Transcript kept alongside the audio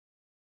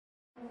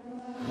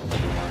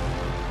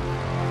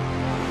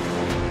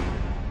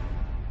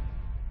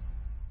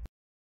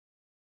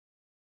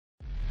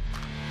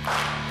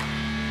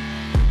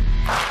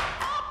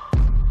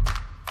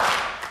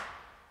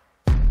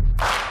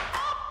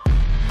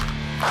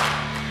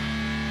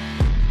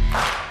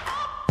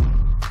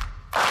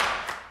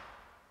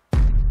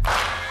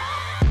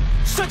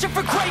Searching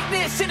for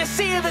greatness in a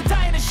sea of the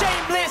dying and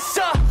shameless,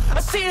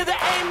 a sea of the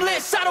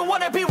aimless. I don't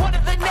wanna be one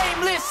of the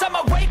nameless.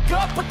 I'ma wake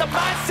up with the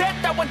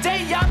mindset that one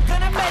day I'm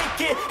gonna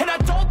make it. And I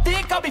don't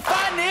think I'll be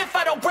fine if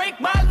I don't break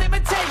my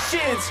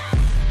limitations.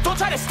 Don't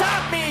try to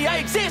stop me, I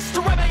exist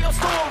to write my own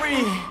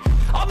story.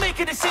 I'll make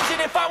a decision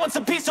if I want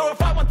some peace or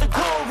if I want the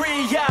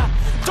glory. Yeah,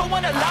 don't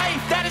want a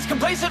life that is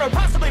complacent or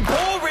possibly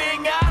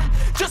boring. I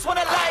just want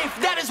a life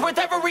that is worth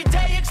every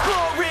day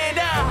exploring.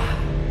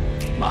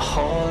 My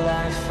whole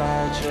life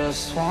I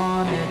just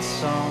wanted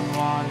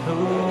someone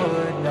who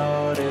would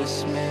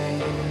notice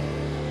me.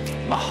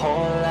 My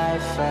whole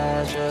life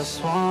I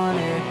just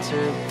wanted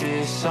to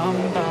be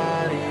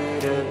somebody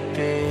to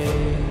be.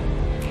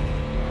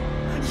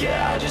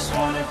 Yeah, I just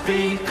wanna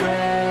be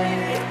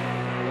great.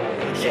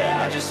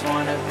 Yeah, I just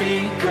wanna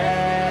be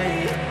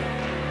great.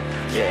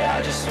 Yeah,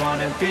 I just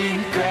wanna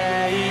be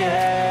great.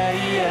 Yeah,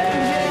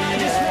 yeah, I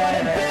just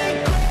wanna be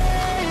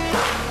great.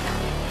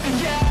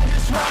 Yeah, I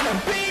just wanna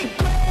be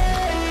great.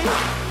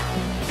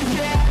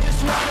 Yeah, I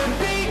just wanna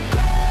be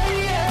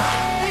great. Yeah,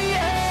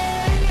 yeah,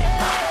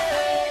 yeah,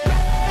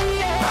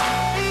 yeah,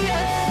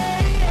 yeah.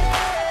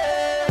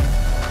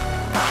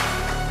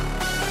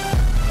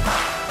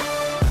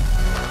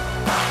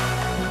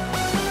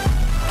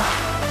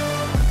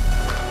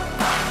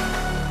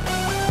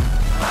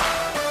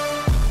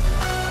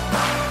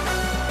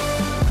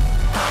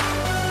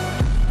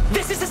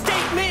 This is a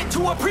statement to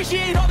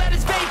appreciate all that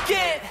is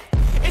vacant.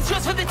 It's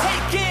just for the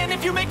taking.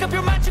 If you make up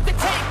your mind, you can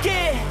take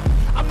it.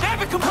 I'm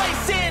never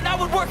complacent. I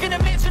would work in a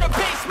mansion or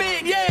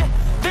basement. Yeah,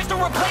 there's no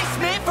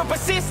replacement for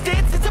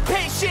persistence. It's a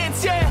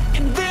patience. Yeah,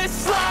 in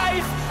this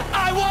life,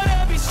 I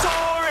wanna be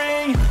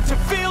soaring, to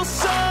feel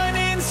sun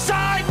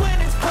inside when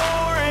it's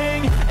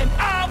pouring, and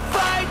I'll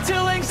fight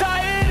till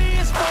anxiety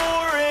is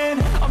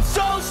foreign. I'm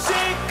so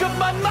sick of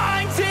my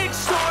mind's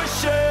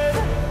extortion.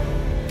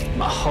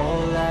 My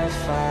whole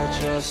life I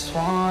just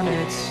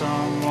wanted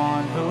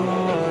someone who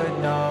would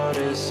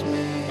notice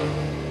me.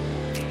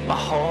 My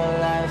whole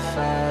life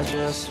I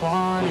just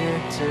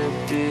wanted to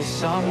be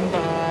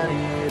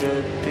somebody to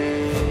be.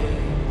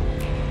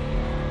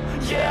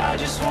 Yeah, I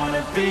just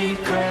wanna be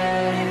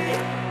great.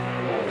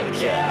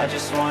 Yeah, I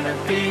just wanna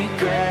be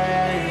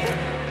great.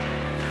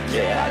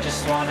 Yeah, I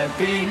just wanna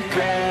be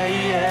great.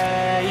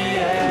 Yeah,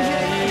 yeah,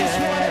 yeah.